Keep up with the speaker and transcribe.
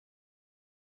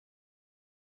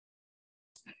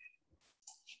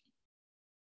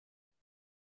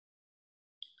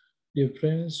Dear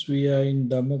friends, we are in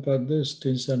Dhammapada,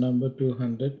 stanza number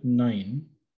 209.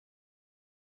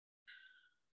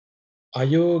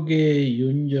 Ayoge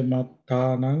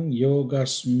yunjamattanang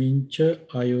yogasmincha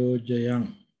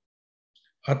ayojayang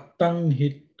attang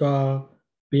hittva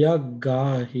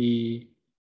piyaggahi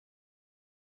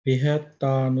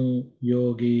pihattanu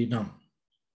yoginam.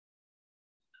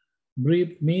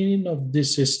 Brief meaning of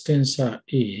this stanza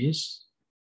is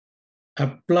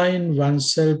applying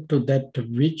oneself to that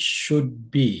which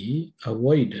should be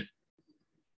avoided,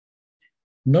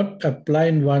 not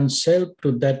applying oneself to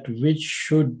that which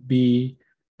should be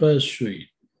pursued,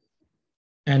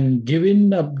 and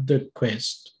giving up the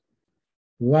quest.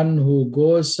 One who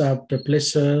goes after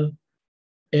pleasure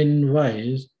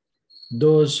envies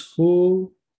those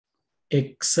who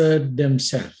exert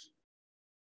themselves.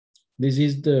 This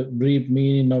is the brief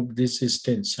meaning of this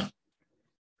stanza.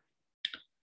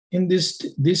 In this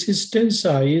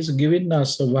stanza is giving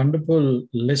us a wonderful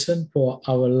lesson for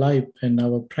our life and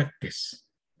our practice.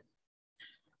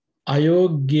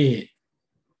 Ayogya.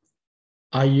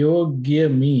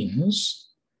 Ayogya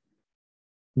means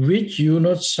which you're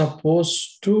not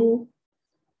supposed to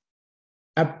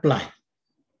apply.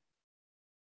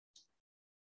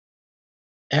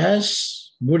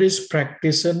 As Buddhist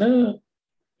practitioner,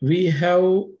 we have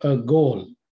a goal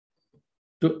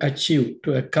to achieve,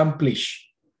 to accomplish.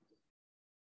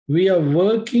 We are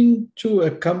working to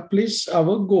accomplish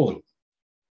our goal.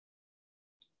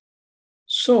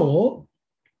 So,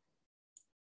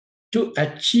 to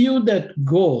achieve that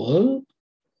goal,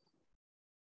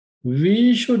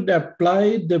 we should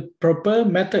apply the proper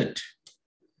method.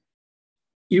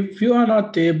 If you are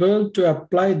not able to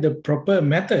apply the proper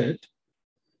method,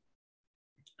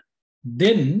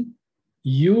 then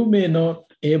you may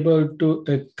not be able to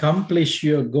accomplish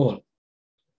your goal.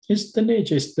 It's the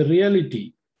nature, it's the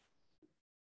reality.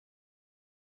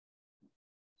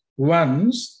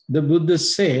 Once the Buddha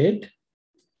said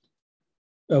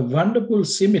a wonderful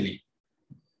simile.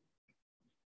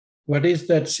 What is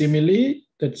that simile?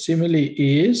 That simile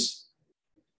is,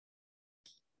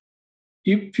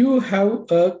 if you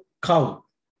have a cow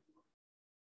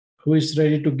who is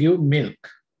ready to give milk,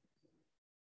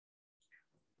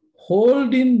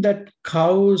 holding that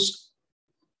cow's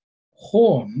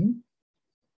horn,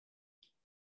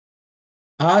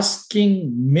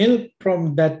 asking milk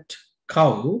from that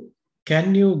cow,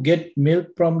 can you get milk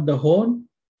from the horn?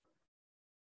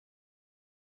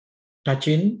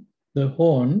 Touching the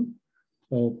horn,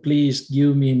 oh, please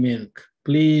give me milk.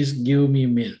 Please give me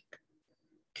milk.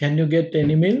 Can you get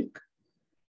any milk?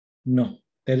 No,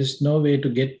 there is no way to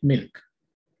get milk.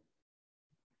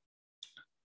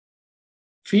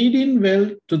 Feeding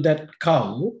well to that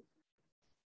cow,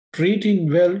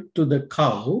 treating well to the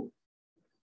cow,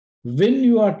 when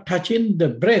you are touching the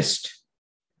breast,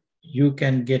 you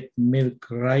can get milk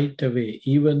right away,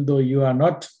 even though you are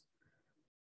not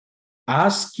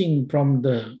asking from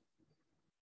the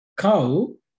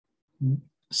cow,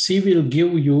 she will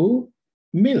give you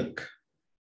milk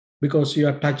because you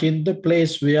are touching the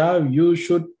place where you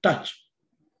should touch.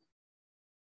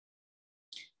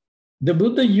 The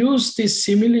Buddha used this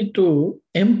simile to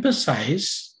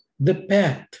emphasize the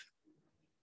path.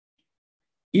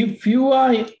 If you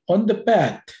are on the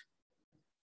path,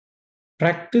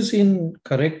 practicing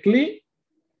correctly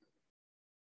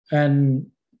and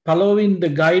following the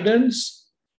guidance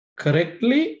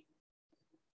correctly,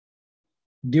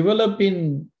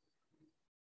 developing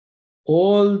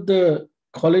all the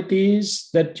qualities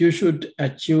that you should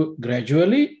achieve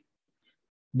gradually,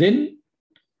 then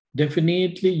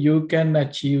definitely you can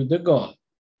achieve the goal.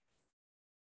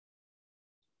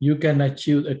 You can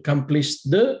accomplish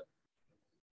the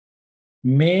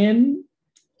main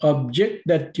object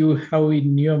that you have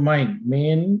in your mind,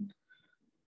 main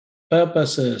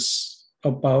purposes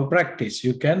of our practice,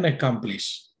 you can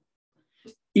accomplish.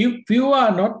 If you are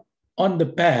not on the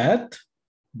path,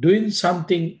 doing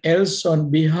something else on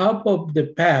behalf of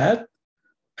the path,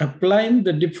 applying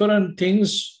the different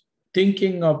things,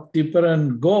 thinking of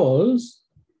different goals,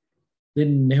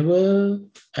 then never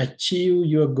achieve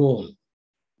your goal.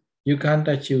 You can't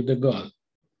achieve the goal.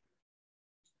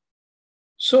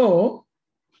 So,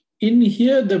 in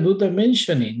here the Buddha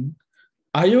mentioning,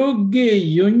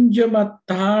 ayogye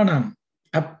yunjamattanam,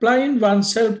 applying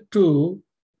oneself to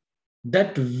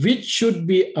that which should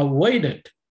be avoided.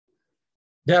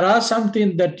 There are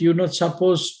something that you're not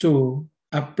supposed to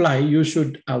apply, you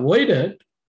should avoid it,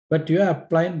 but you are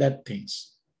applying that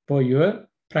things for your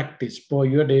practice, for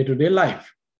your day-to-day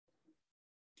life.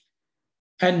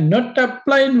 And not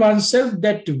applying oneself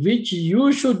that which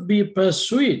you should be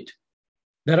pursued.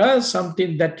 There are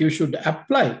something that you should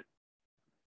apply.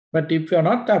 But if you're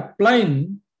not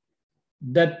applying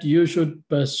that you should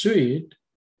pursue it,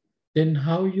 then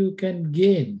how you can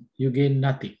gain? You gain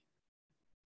nothing.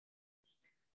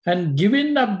 And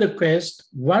giving up the quest,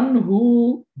 one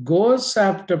who goes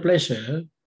after pleasure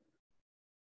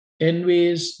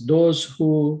envies those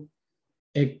who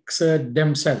exert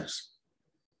themselves.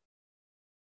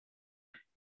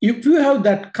 If you have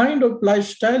that kind of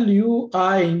lifestyle, you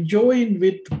are enjoying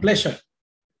with pleasure.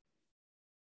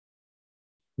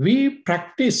 We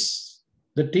practice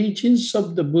the teachings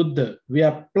of the Buddha. We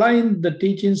are applying the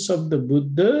teachings of the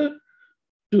Buddha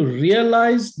to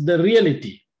realize the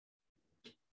reality.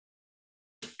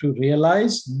 To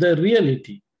realize the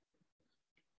reality.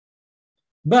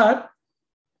 But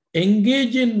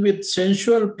engaging with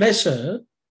sensual pleasure,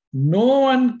 no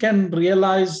one can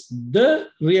realize the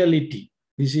reality.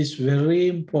 This is very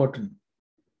important.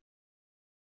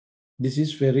 This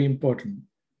is very important.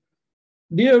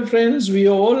 Dear friends, we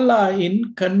all are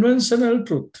in conventional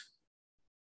truth.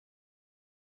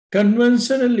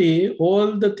 Conventionally,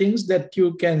 all the things that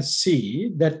you can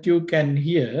see, that you can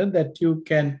hear, that you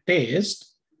can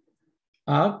taste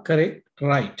are correct,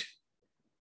 right.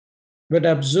 But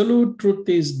absolute truth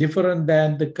is different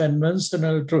than the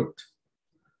conventional truth.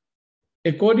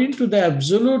 According to the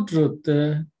absolute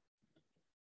truth,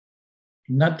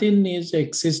 nothing is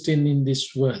existing in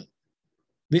this world.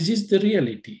 This is the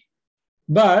reality.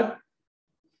 But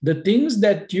the things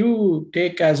that you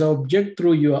take as object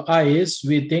through your eyes,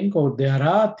 we think, oh, there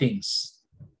are things.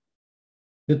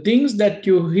 The things that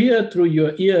you hear through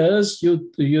your ears, you're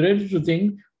ready to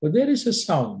think, oh, there is a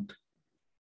sound.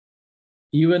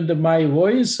 Even my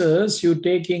voices, you're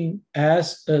taking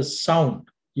as a sound.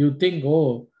 You think,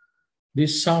 oh,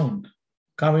 this sound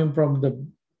coming from the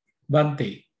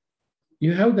Bhante.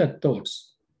 You have that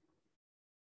thoughts.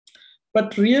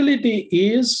 But reality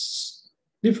is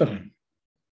different.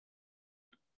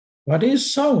 What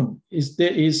is sound? Is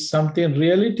there something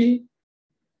reality?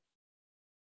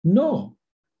 No.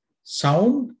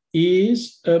 Sound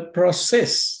is a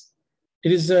process.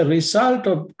 It is a result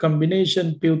of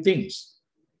combination few things.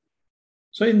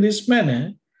 So in this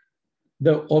manner,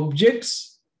 the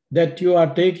objects that you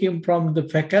are taking from the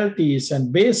faculties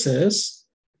and bases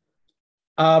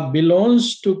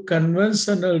belongs to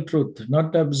conventional truth,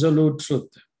 not absolute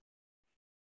truth.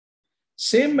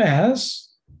 Same as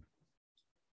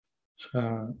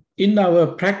in our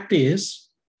practice,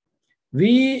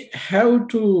 we have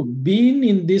to be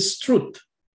in this truth.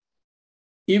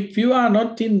 If you are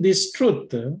not in this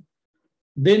truth,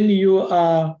 then you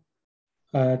are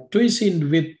twisting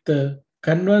with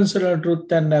conventional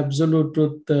truth and absolute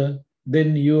truth,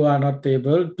 then you are not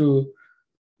able to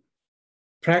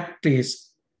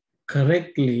practice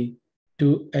correctly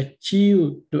to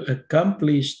achieve, to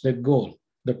accomplish the goal,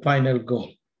 the final goal.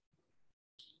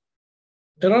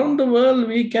 Around the world,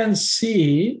 we can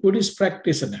see Buddhist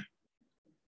practitioners.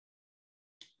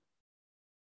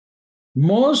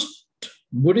 Most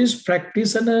Buddhist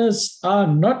practitioners are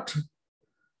not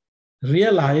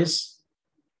realize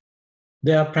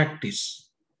their practice.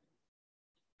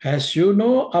 As you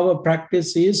know, our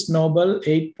practice is Noble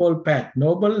Eightfold Path.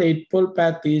 Noble Eightfold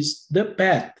Path is the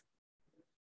path.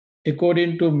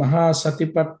 According to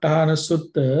Mahasatipatthana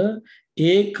Sutta,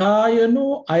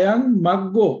 Ekayano Ayan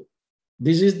Maggo.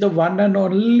 This is the one and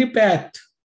only path.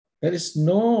 There is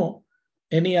no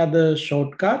any other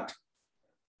shortcut.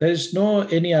 There is no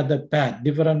any other path,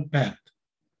 different path.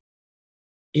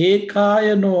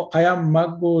 Ekayano Ayam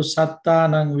Maggo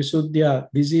Sattanang Visuddhya.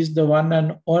 This is the one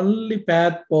and only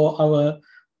path for our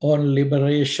own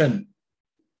liberation.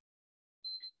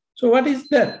 So what is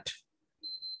that?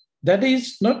 That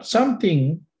is not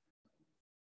something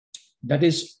that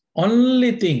is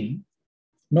only thing,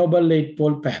 Noble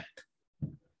Eightfold Path.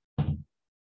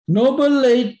 Noble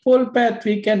Eightfold Path,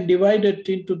 we can divide it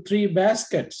into three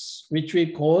baskets, which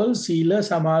we call Sila,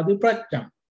 Samadhi, Prajna.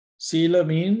 Sila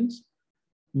means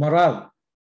moral.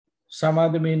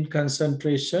 Samadhi means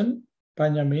concentration.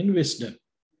 Prajna means wisdom.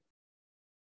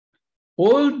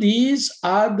 All these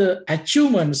are the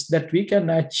achievements that we can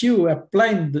achieve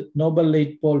applying the Noble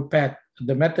Eightfold Path,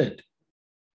 the method.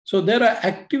 So there are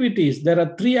activities, there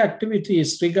are three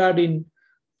activities regarding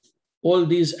all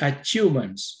these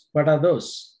achievements. What are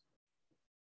those?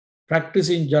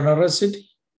 Practicing generosity,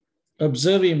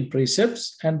 observing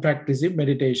precepts, and practicing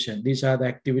meditation. These are the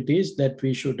activities that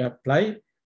we should apply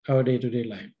our day-to-day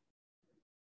life.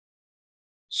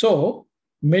 So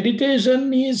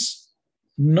meditation is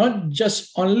not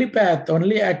just only path,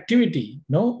 only activity.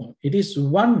 No, it is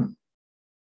one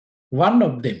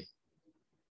of them.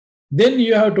 Then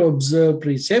you have to observe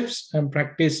precepts and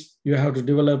practice. You have to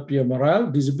develop your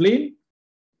moral, discipline.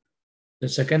 The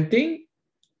second thing,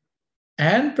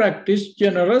 and practice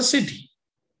generosity.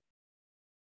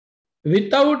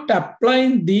 Without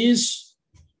applying these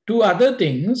two other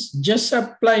things, just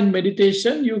applying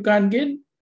meditation, you can get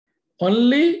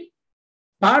only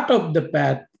part of the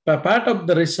path, part of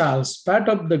the results, part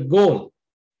of the goal,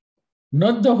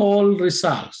 not the whole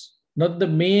results, not the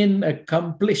main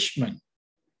accomplishment.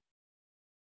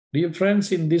 Dear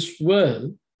friends, in this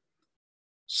world,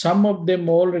 some of them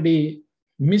already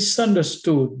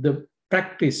misunderstood the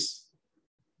practice,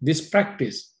 this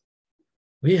practice.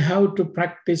 We have to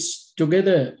practice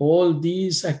together. All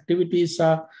these activities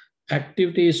are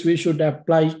activities we should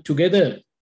apply together.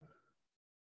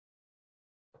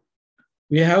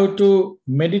 We have to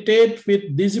meditate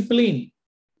with discipline,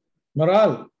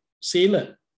 morale,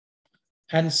 sila.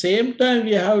 And same time,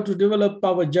 we have to develop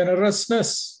our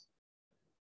generousness.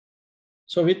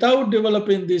 So without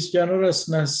developing this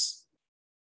generousness,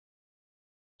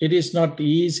 it is not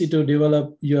easy to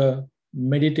develop your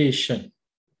meditation.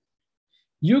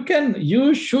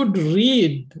 You should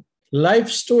read life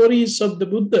stories of the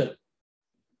Buddha,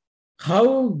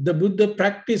 how the Buddha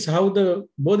practiced, how the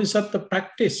Bodhisattva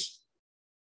practiced.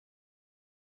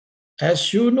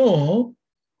 As you know,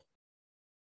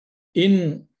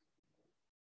 during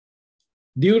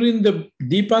the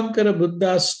Dipankara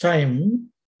Buddha's time,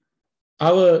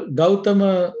 our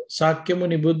Gautama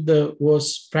Sakyamuni Buddha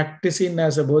was practicing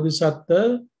as a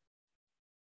Bodhisattva.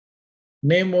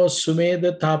 Name was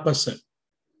Sumedha Tapasa.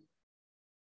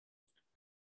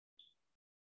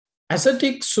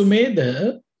 Ascetic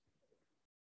Sumedha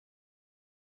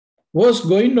was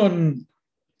going on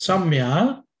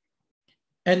somewhere,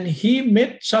 and he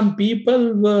met some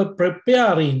people who were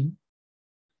preparing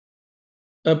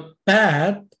a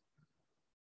path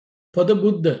for the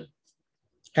Buddha.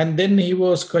 And then he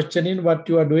was questioning what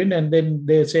you are doing, and then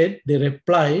they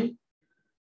reply,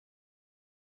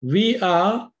 we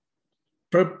are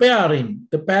preparing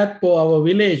the path for our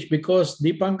village because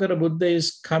Dipankara Buddha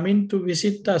is coming to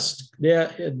visit us.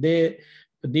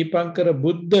 Dipankara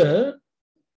Buddha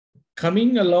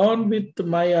coming along with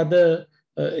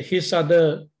his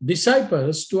other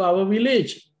disciples to our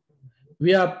village.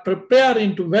 We are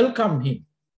preparing to welcome him.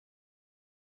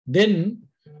 Then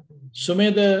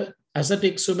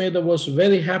ascetic Sumedha was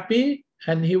very happy,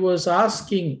 and he was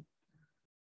asking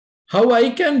how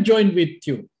I can join with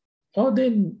you. Oh,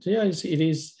 then yes, it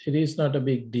is not a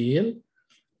big deal.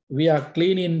 We are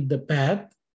cleaning the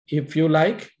path. If you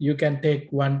like, you can take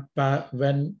one part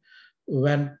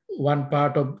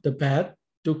of the path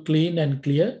to clean and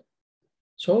clear.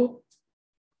 So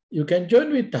you can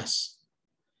join with us.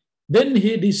 Then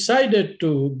he decided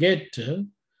to get a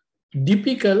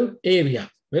difficult area,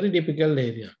 very difficult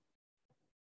area.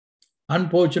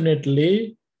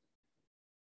 Unfortunately,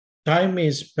 time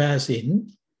is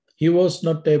passing. He was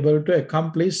not able to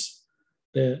accomplish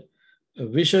the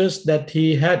wishes that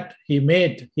he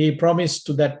promised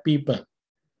to that people.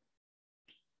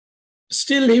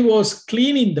 Still, he was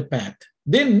cleaning the path.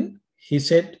 Then he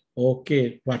said,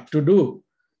 okay, what to do?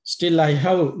 Still, I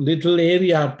have little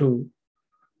area to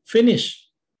finish.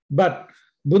 But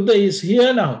Buddha is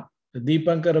here now. The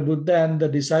Dipankara Buddha and the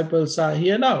disciples are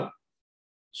here now.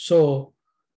 So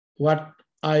what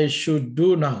I should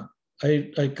do now?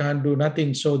 I can't do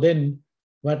nothing. So then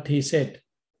what he said,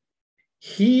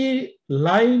 he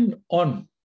lined on,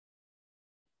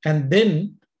 and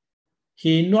then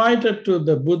he invited to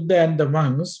the Buddha and the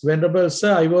monks, Venerable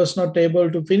Sir, I was not able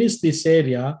to finish this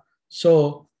area,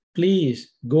 so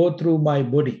please go through my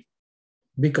body,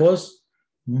 because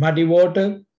mud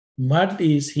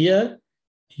is here,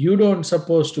 you don't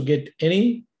supposed to get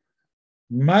any,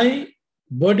 my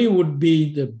body would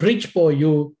be the bridge for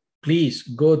you, please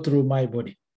go through my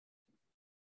body.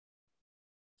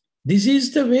 This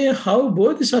is the way how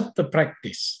Bodhisattva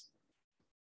practice.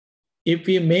 If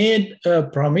he made a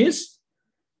promise,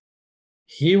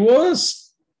 he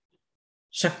was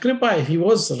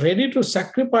ready to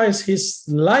sacrifice his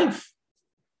life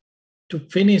to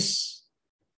finish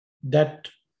that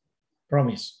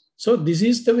promise. So this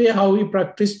is the way how we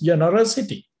practice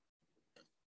generosity.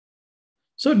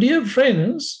 So dear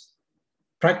friends,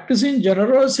 practicing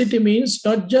generosity means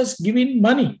not just giving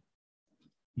money.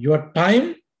 Your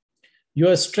time,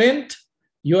 your strength,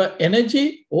 your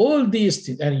energy, all these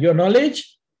things, and your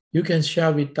knowledge, you can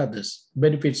share with others.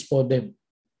 Benefits for them,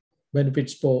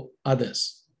 benefits for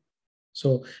others.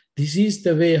 So this is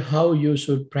the way how you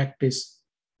should practice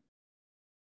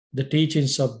the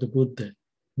teachings of the Buddha.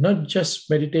 Not just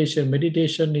meditation.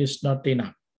 Meditation is not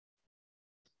enough.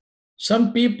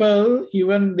 Some people,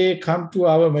 even they come to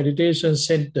our meditation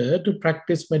center to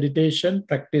practice meditation,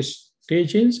 practice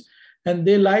teachings, and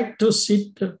they like to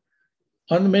sit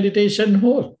on the meditation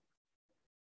hall.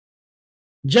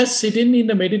 Just sitting in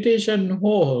the meditation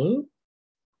hall,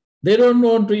 they don't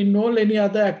want to involve any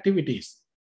other activities.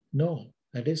 No,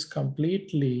 that is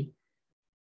completely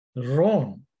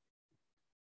wrong.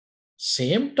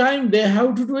 Same time, they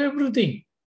have to do everything.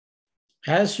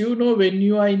 As you know, when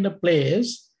you are in a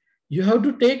place, you have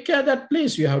to take care of that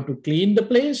place. You have to clean the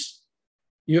place.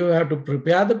 You have to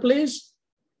prepare the place.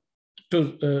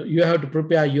 You have to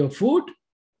prepare your food.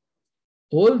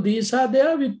 All these are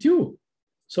there with you.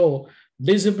 So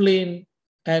discipline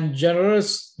and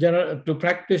to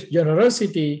practice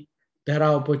generosity, there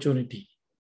are opportunity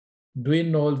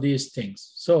doing all these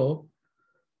things. So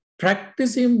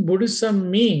practicing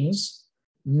Buddhism means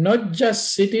not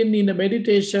just sitting in a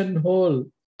meditation hall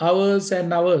hours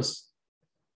and hours.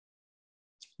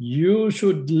 You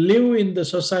should live in the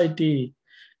society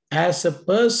as a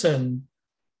person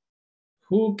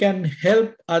who can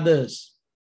help others,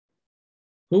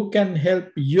 who can help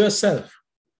yourself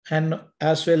and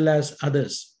as well as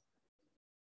others.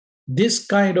 This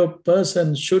kind of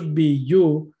person should be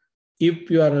you if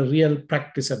you are a real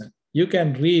practitioner. You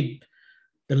can read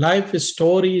the life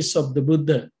stories of the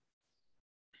Buddha.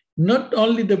 Not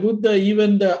only the Buddha,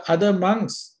 even the other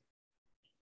monks,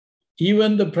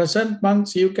 even the present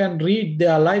monks, you can read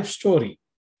their life story.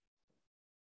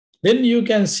 Then you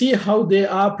can see how they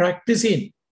are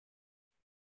practicing.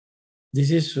 This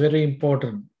is very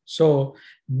important. So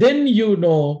then you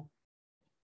know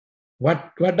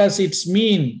what does it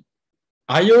mean.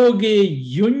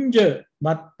 Ayoge yunja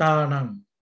mattanam.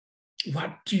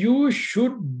 What you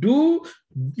should do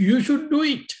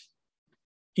it.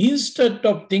 Instead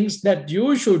of things that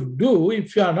you should do,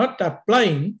 if you are not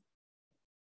applying,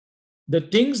 the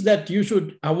things that you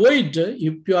should avoid,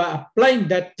 if you are applying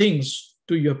that things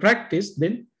to your practice,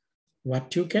 then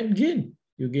what you can gain?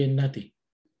 You gain nothing.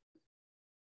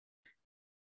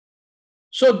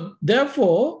 So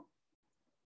therefore,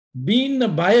 being a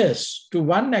bias to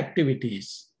one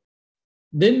activities,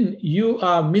 then you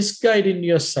are misguiding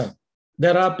yourself.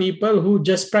 There are people who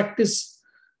just practice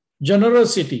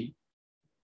generosity.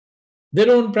 They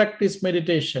don't practice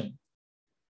meditation.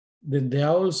 Then they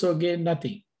also gain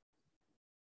nothing.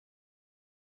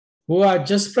 Who are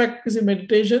just practicing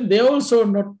meditation, they also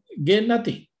not gain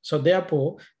nothing. So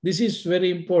therefore, this is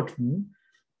very important.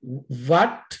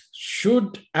 What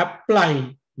should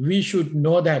apply, we should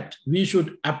know that. We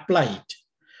should apply it.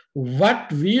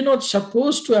 What we are not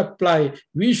supposed to apply,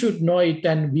 we should know it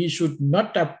and we should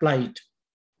not apply it.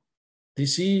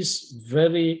 This is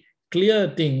very clear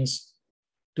things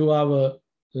to our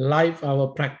life, our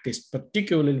practice,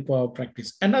 particularly for our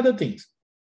practice and other things.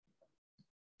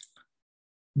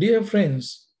 Dear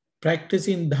friends,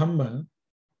 practicing Dhamma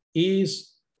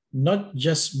is not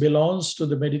just belongs to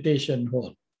the meditation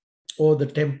hall or the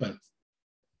temple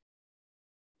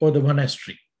or the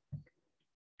monastery.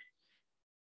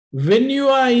 When you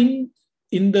are in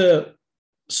the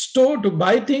store to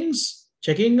buy things,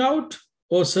 checking out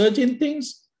or searching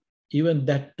things, even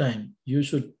that time you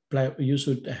should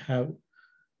have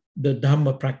the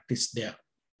Dhamma practice there.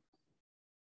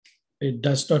 It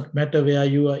does not matter where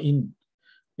you are in.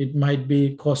 It might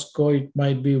be Costco, it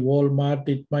might be Walmart,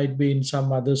 it might be in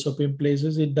some other shopping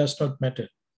places. It does not matter.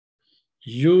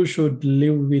 You should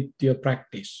live with your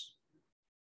practice.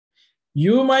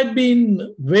 You might be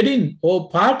in wedding or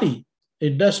party.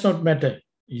 It does not matter.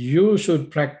 You should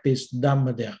practice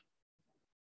Dhamma there.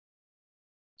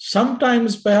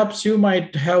 Sometimes perhaps you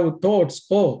might have thoughts,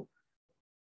 oh,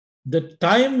 the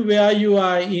time where you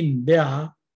are in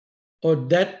there, or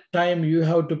that time you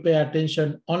have to pay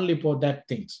attention only for that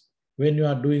things. When you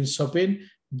are doing shopping,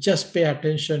 just pay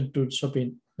attention to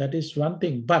shopping. That is one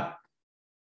thing. But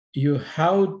you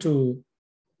have to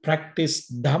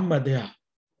practice Dhamma there.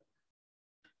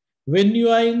 When you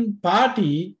are in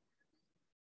party,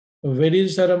 wedding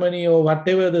ceremony or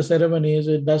whatever the ceremony is,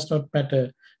 it does not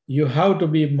matter. You have to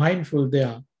be mindful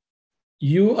there.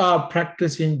 You are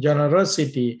practicing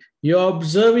generosity. You are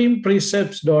observing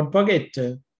precepts, don't forget.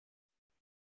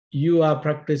 You are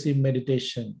practicing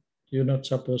meditation. You're not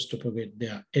supposed to forget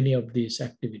there any of these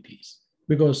activities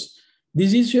because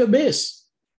this is your base.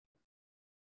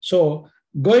 So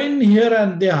going here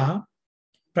and there,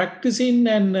 practicing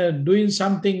and doing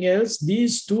something else,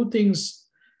 these two things,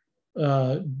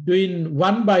 doing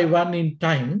one by one in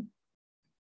time,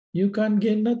 you can't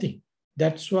gain nothing.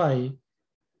 That's why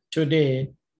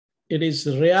today it is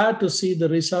rare to see the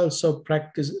results of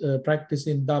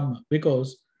practicing Dhamma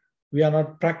because we are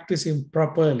not practicing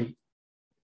properly.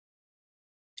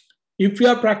 If you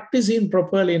are practicing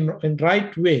properly in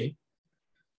right way,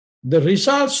 The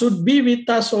result should be with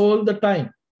us all the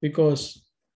time, because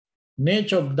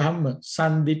nature of Dhamma,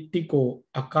 Sandittiko,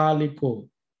 Akaliko,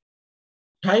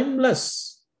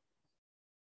 timeless.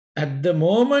 At the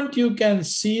moment you can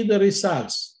see the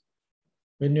results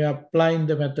when you are applying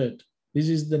the method. This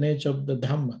is the nature of the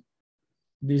Dhamma.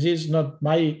 This is not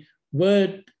my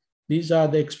word. These are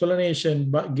the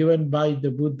explanation given by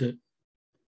the Buddha.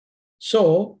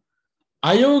 So,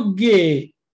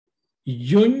 ayogye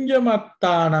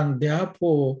yunjamattanang,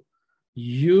 therefore,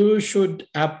 you should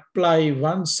apply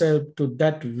oneself to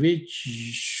that which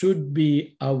should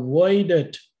be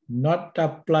avoided, not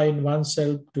applying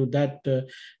oneself to that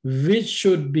which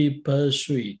should be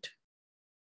pursued.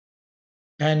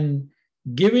 And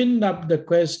giving up the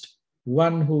quest,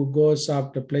 one who goes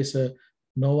after pleasure,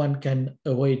 no one can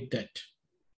avoid that.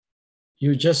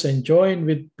 You just enjoying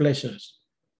with pleasures.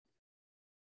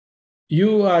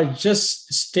 You are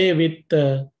just stay with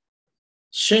the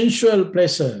sensual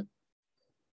pleasure.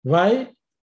 Why?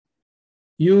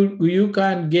 You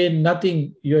can't gain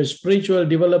nothing. Your spiritual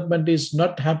development is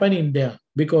not happening there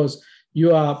because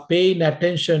you are paying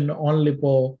attention only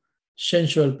for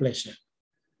sensual pleasure.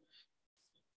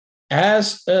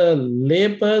 As a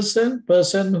lay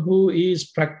person who is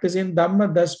practicing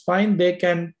Dhamma, that's fine. They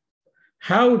can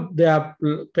have their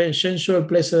sensual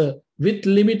pleasure with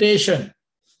limitation.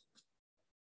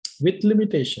 With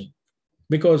limitation.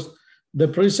 Because the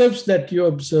precepts that you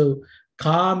observe,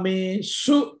 kame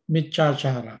su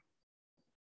miccachara.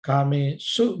 Kame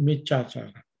su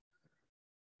miccachara.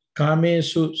 Kame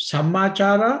su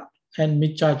sammachara and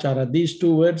miccachara. These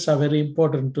two words are very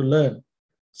important to learn.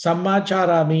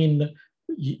 Sammachara means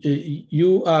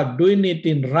you are doing it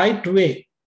in right way.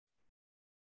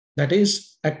 That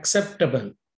is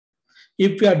acceptable.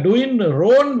 If you are doing the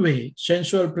wrong way,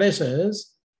 sensual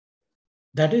pleasures,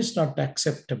 that is not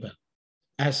acceptable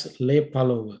as lay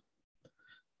follower.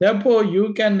 Therefore,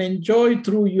 you can enjoy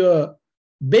through your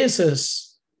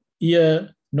bases,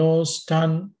 ear, nose,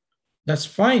 tongue. That's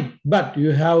fine, but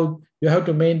you have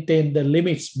to maintain the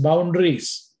limits,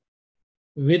 boundaries.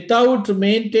 Without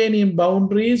maintaining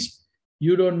boundaries,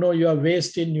 you don't know you are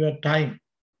wasting your time.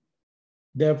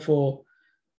 Therefore,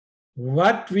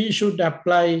 what we should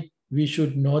apply, we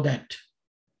should know that.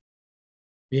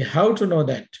 We have to know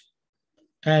that.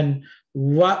 And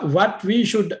what we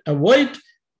should avoid,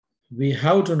 we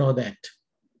have to know that.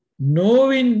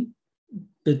 Knowing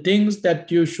the things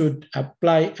that you should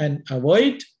apply and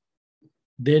avoid,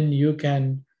 then you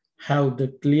can have the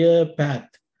clear path.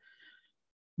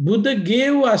 Buddha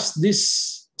gave us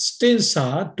this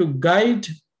stanza to guide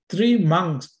two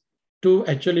monks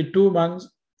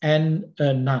and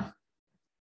a nun.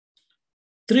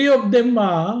 Three of them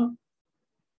are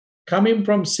coming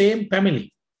from same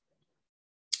family.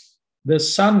 The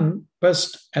son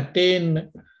first attained,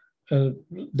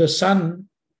 the son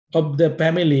of the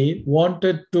family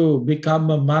wanted to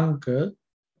become a monk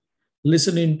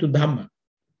listening to Dhamma.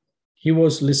 He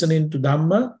was listening to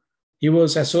Dhamma. He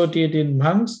was associating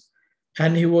monks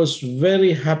and he was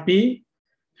very happy.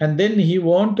 And then he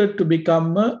wanted to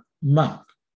become a monk.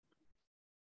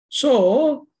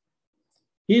 So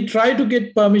he tried to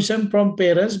get permission from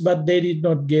parents, but they did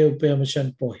not give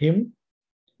permission for him.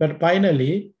 But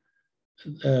finally,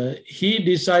 he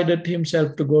decided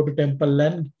himself to go to temple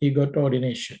and he got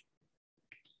ordination.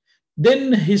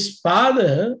 Then his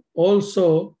father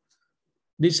also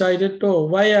decided, oh,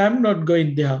 why I'm not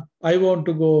going there? I want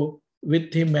to go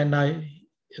with him. And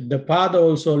the father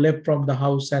also left from the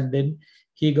house and then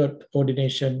he got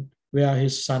ordination where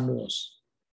his son was.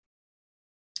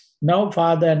 Now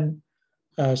father and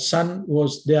son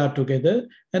was there together.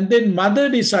 And then mother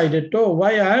decided, oh,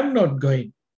 why I'm not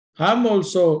going? I'm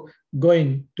also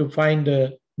going to find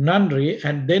a nunnery.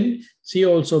 And then she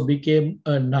also became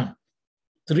a nun.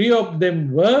 Three of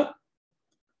them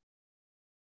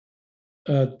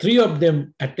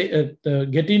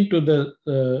get into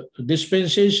the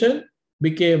dispensation,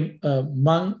 became a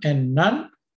monk and nun,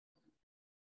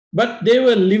 but they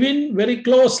were living very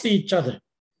close to each other.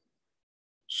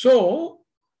 So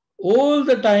all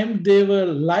the time they were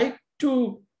like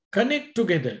to connect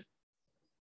together.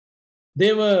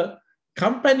 They were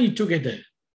company together.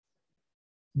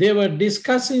 They were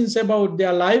discussing about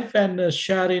their life and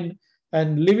sharing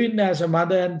and living as a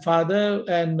mother and father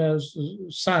and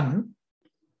son.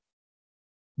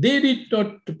 They did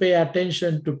not pay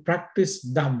attention to practice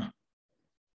Dhamma.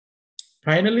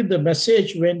 Finally, the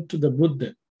message went to the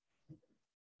Buddha.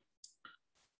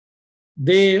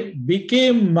 They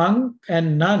became monk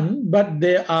and nun, but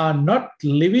they are not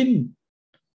living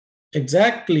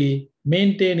exactly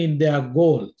maintaining their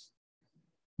goal.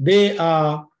 They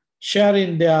are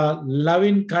sharing their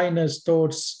loving kindness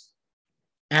thoughts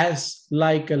as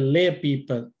like a lay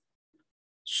people.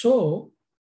 So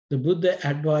the Buddha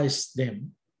advised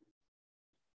them,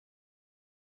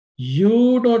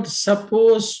 you're not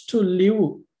supposed to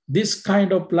live this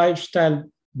kind of lifestyle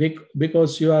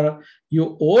because you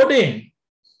ordained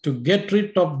to get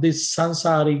rid of this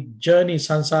sansaric journey,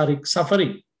 sansaric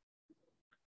suffering.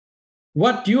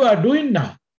 What you are doing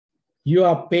now, you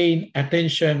are paying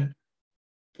attention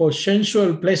for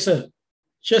sensual pleasure.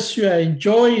 Just you are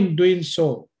enjoying doing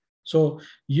so. So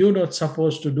you're not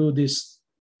supposed to do this.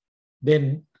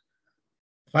 Then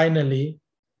finally,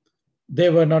 they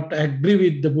were not agree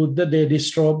with the Buddha. They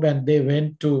disturbed and they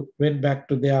went back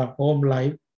to their home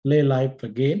life, lay life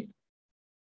again.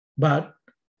 But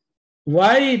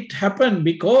why it happened?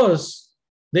 Because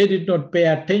they did not pay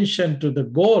attention to the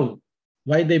goal,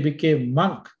 why they became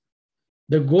monk.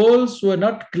 The goals were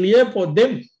not clear for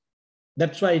them.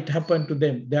 That's why it happened to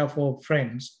them. Therefore,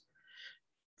 friends,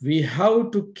 we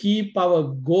have to keep our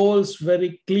goals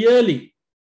very clearly.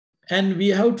 And we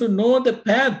have to know the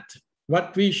path,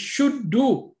 what we should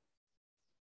do,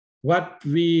 what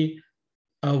we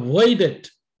avoided,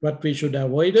 what we should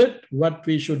avoid it, what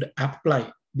we should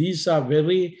apply. These are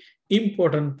very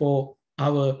important for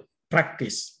our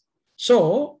practice.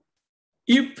 So,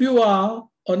 if you are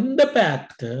on the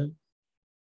path,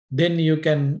 then you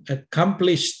can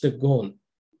accomplish the goal.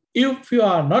 If you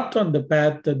are not on the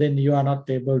path, then you are not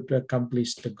able to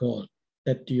accomplish the goal,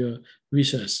 that your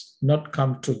wishes not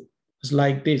come true. It's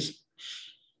like this.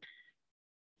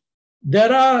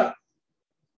 There are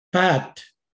paths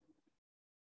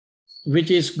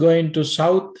which is going to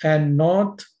south and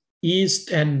north,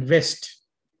 east and west.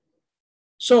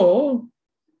 So,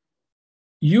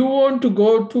 you want to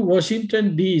go to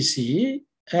Washington, D.C.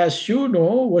 As you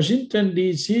know, Washington,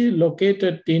 D.C.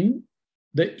 located in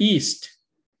the east.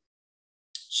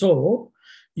 So,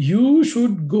 you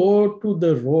should go to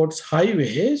the roads,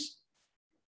 highways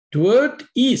toward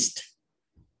east.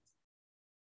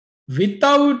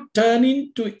 Without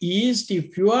turning to east,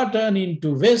 if you are turning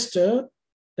to west, there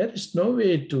is no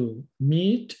way to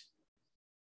meet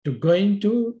to going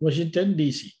to Washington,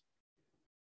 D.C.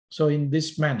 So in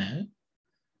this manner,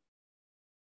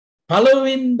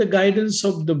 following the guidance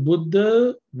of the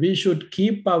Buddha, we should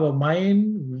keep our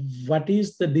mind, what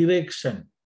is the direction?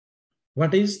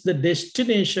 What is the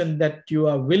destination that you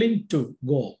are willing to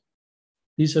go?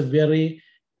 These are very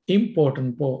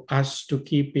important for us to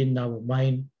keep in our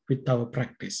mind with our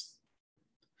practice.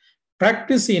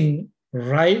 Practice in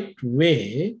right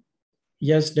way,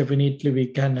 yes, definitely we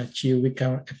can achieve, we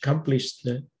can accomplish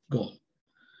the goal.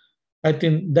 I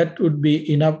think that would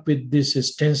be enough with this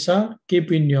stanza.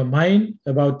 Keep in your mind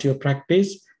about your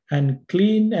practice and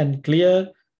clean and clear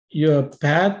your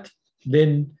path,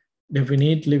 then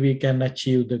definitely we can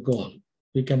achieve the goal.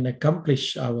 We can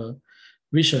accomplish our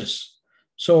wishes.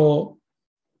 So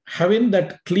having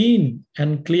that clean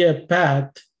and clear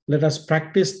path, let us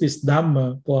practice this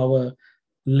Dhamma for our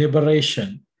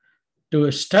liberation, to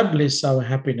establish our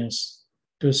happiness,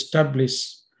 to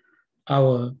establish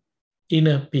our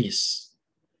inner peace.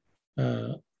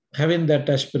 Having that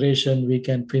aspiration, we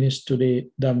can finish today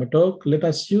Dhamma talk. Let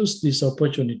us use this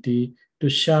opportunity to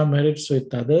share merits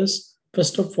with others.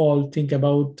 First of all, think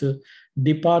about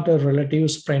departed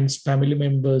relatives, friends, family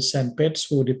members, and pets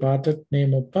who departed,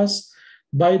 name of us.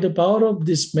 By the power of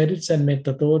these merits and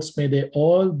metta thoughts, may they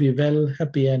all be well,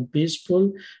 happy, and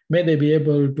peaceful. May they be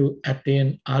able to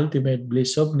attain ultimate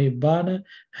bliss of Nibbana.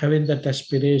 Having that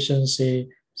aspiration, say,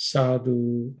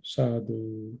 Sadhu,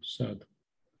 Sadhu, Sadhu.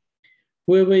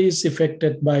 Whoever is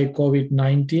affected by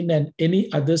COVID-19 and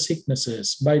any other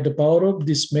sicknesses, by the power of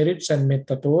these merits and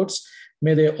metta thoughts,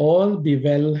 may they all be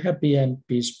well, happy, and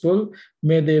peaceful.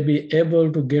 May they be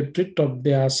able to get rid of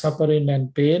their suffering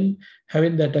and pain.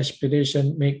 Having that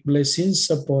aspiration, make blessings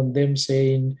upon them,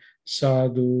 saying,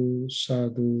 Sadhu,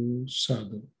 Sadhu,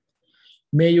 Sadhu.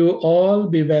 May you all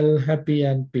be well, happy,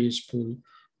 and peaceful.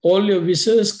 All your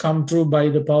wishes come true by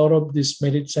the power of these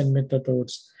merits and metta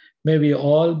thoughts. May we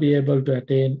all be able to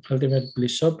attain ultimate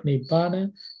bliss of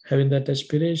Nibbana. Having that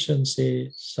aspiration, say,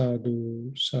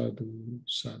 Sadhu, Sadhu,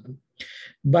 Sadhu.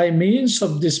 By means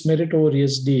of these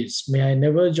meritorious deeds, may I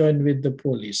never join with the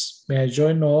police. May I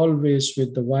join always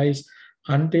with the wise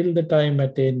until the time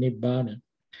attain Nibbana.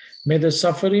 May the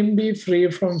suffering be free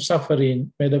from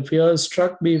suffering. May the fear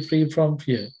struck be free from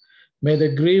fear. May the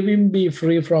grieving be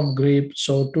free from grief.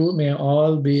 So too may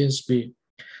all beings be.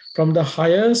 From the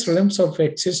highest realms of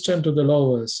existence to the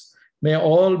lowest, may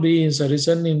all beings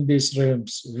arisen in these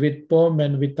realms, with form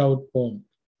and without form,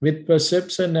 with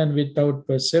perception and without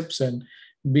perception,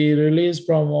 be released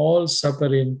from all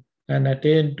suffering, and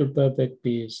attain to perfect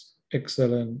peace.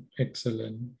 Excellent,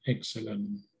 excellent,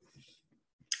 excellent.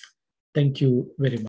 Thank you very much.